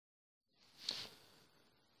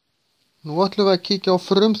Nú ætlum við að kíkja á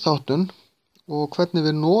frumþáttun og hvernig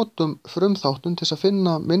við notum frumþáttun til að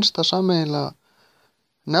finna minnsta sameiginlega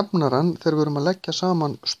nefnarann þegar við erum að leggja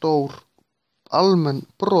saman stór almenn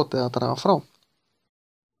brot eða draga frá.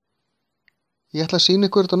 Ég ætla að sýna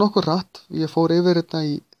ykkur þetta nokkuð hratt. Ég fór yfir þetta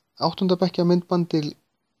í 8. bekkja myndbandi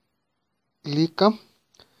líka.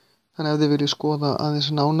 Þannig ef þið viljið skoða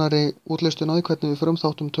aðeins nánari útlistun á því hvernig við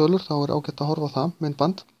frumþáttum tölur þá er ágætt að horfa á það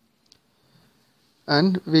myndband.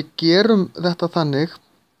 En við gerum þetta þannig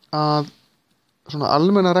að svona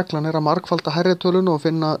almenna reglan er að margfalda hærri töluna og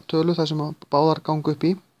finna tölu þar sem báðar ganga upp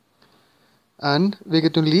í. En við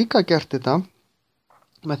getum líka gert þetta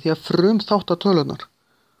með því að frumþátta tölunar.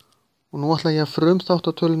 Og nú ætla ég að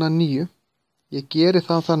frumþátta töluna 9. Ég geri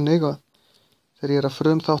það þannig að þegar ég er að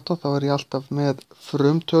frumþátta þá er ég alltaf með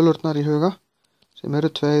frumtölurnar í huga sem eru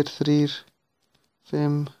 2, 3,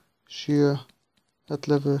 5, 7,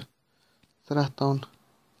 11, 13,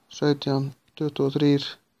 17, 23,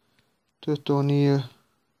 29,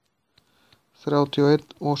 31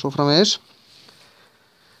 og svo framvegis.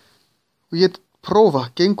 Og ég prófa,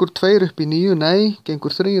 gengur 2 upp í 9, nei,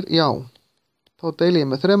 gengur 3, já. Þá deili ég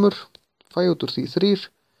með 3, fæ út úr því 3.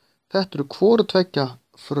 Þetta eru hvoru tveggja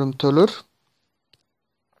frumtölur.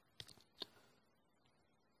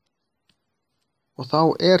 Og þá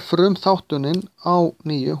er frumþáttunin á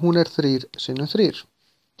 9, hún er 3 sinnum 3.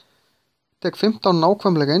 Tek 15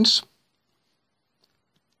 nákvæmlega eins.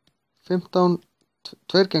 15,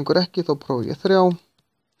 2 gengur ekki, þá prófi ég 3.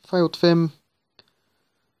 Fæ út 5.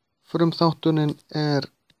 Frumþáttunin er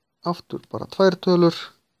aftur bara 2 tölur.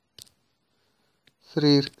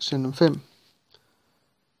 3 sinnum 5.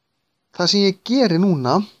 Það sem ég geri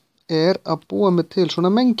núna er að búa mig til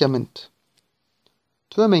svona mengjamynd.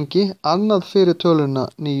 2 mengi, annað fyrir töluna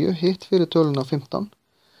 9, hitt fyrir töluna 15.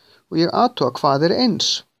 Og ég athuga hvað er eins.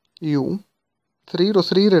 Jú, 3 og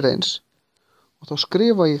 3 er eins. Og þá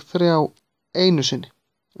skrifa ég 3 einu sinni.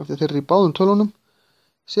 Eftir þeir eru í báðum tölunum.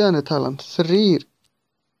 Síðan er talan 3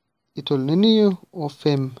 í tölunni 9 og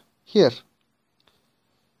 5 hér.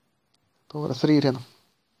 Þá verða 3 hérna.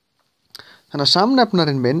 Þannig að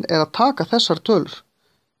samnefnarinn minn er að taka þessar tölur.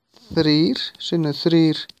 3 sinnum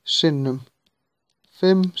 3 sinnum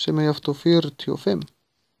 5 sem er jafnt á 45.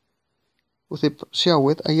 Og þið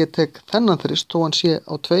sjáið að ég tek þennan þrist þó hann sé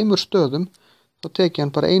á 2 stöðum, þá tek ég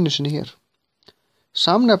hann bara einu sinni hér.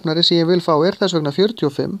 Samnefnari sem ég vil fá er þess vegna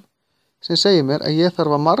 45 sem segir mér að ég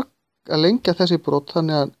þarf að lengja þessi brot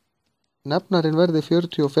þannig að nefnarinn verði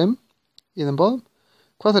 45 í þeim báðum.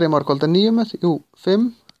 Hvað þarf ég margfalda 9 með? Jú, 5,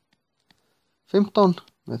 15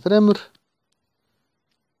 með 3,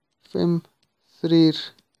 5, 3,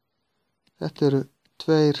 þetta eru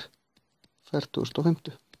 2,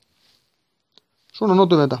 4050. Svona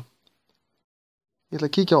notum við þetta. Ég ætla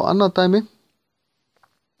að kíkja á annað dæmi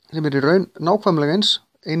sem er í raun nákvæmlega eins.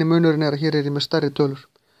 Eini munurinn er að hér er ég með stærri tölur.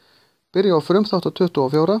 Byrja á frumþátt á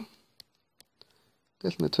 24.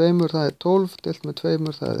 Deilt með 2, það er 12. Deilt með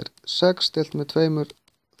 2, það er 6. Deilt með 2,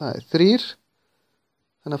 það er 3.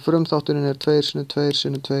 Þannig að frumþáttunin er 2 sinnum 2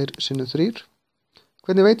 sinnum 2 sinnum 3.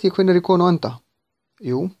 Hvernig veit ég hvenær ég komin á enda?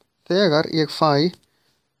 Jú, þegar ég fæ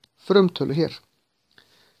frumtölu hér.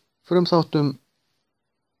 Frumþáttum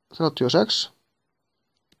 36.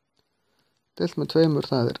 Deilt með 2,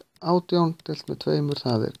 það er 18. Deilt með 2,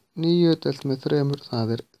 það er 9. Deilt með 3,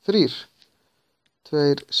 það er 3.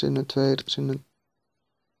 2 sinnum 2 sinnum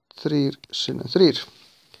 3 sinnum 3.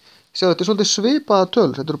 Sjáðu, þetta er svolítið svipaða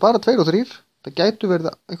tölur. Þetta eru bara 2 og 3. Það gætu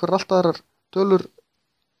verið einhver allt aðrar tölur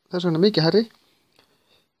þess vegna mikið herri.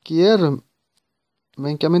 Gerum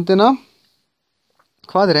mengjamyndina.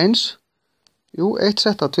 Hvað er eins? Jú, eitt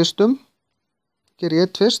sett af tvistum. Ger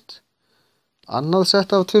ég 1 tvist. Annað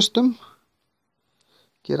sett af tvistum.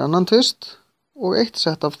 Ger annan tvist. Og 1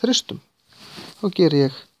 sett af þristum. Þá ger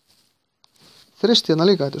ég þrist hérna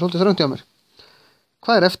líka. Þetta er svolítið þröngt hjá mér.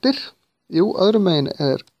 Hvað er eftir? Jú, öðrum megin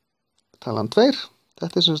er talan 2.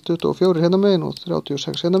 Þetta er sem 24 hérna megin og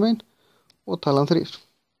 36 hérna megin. Og talan 3.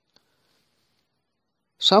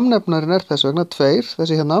 Samnefnarinn er þess vegna 2,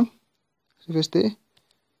 þessi hérna. Þessi fyrsti.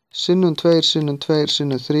 Sinnum 2 sinnum 2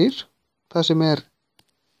 sinnum 3. Það sem er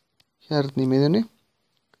hérna í miðjunni.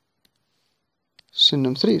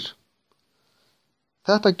 Sinnum 3.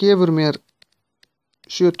 Þetta gefur mér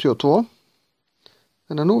 72.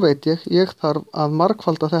 Þannig að nú veit ég þarf að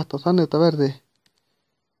margfalda þetta þannig að þetta verði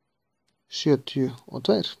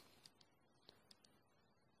 72.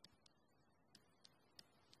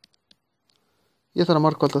 Ég þarf að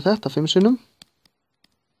margfalda þetta 5 sinnum.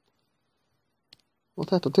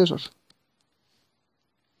 Og þetta 2.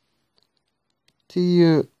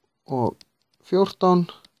 10 og 14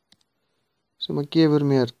 sem að gefur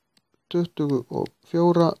mér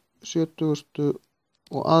 24 70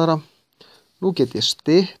 og aðra. Nú get ég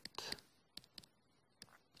stytt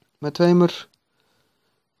með 2,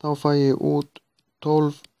 þá fæ ég út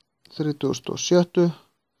 12 37,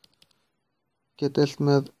 get deilt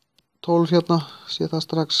með 12 hérna, sé það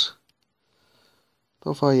strax, þá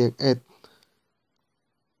fæ ég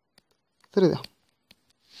 1/3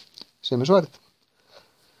 sem er svarið.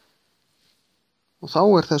 Og þá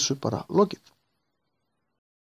er þessu bara lokið.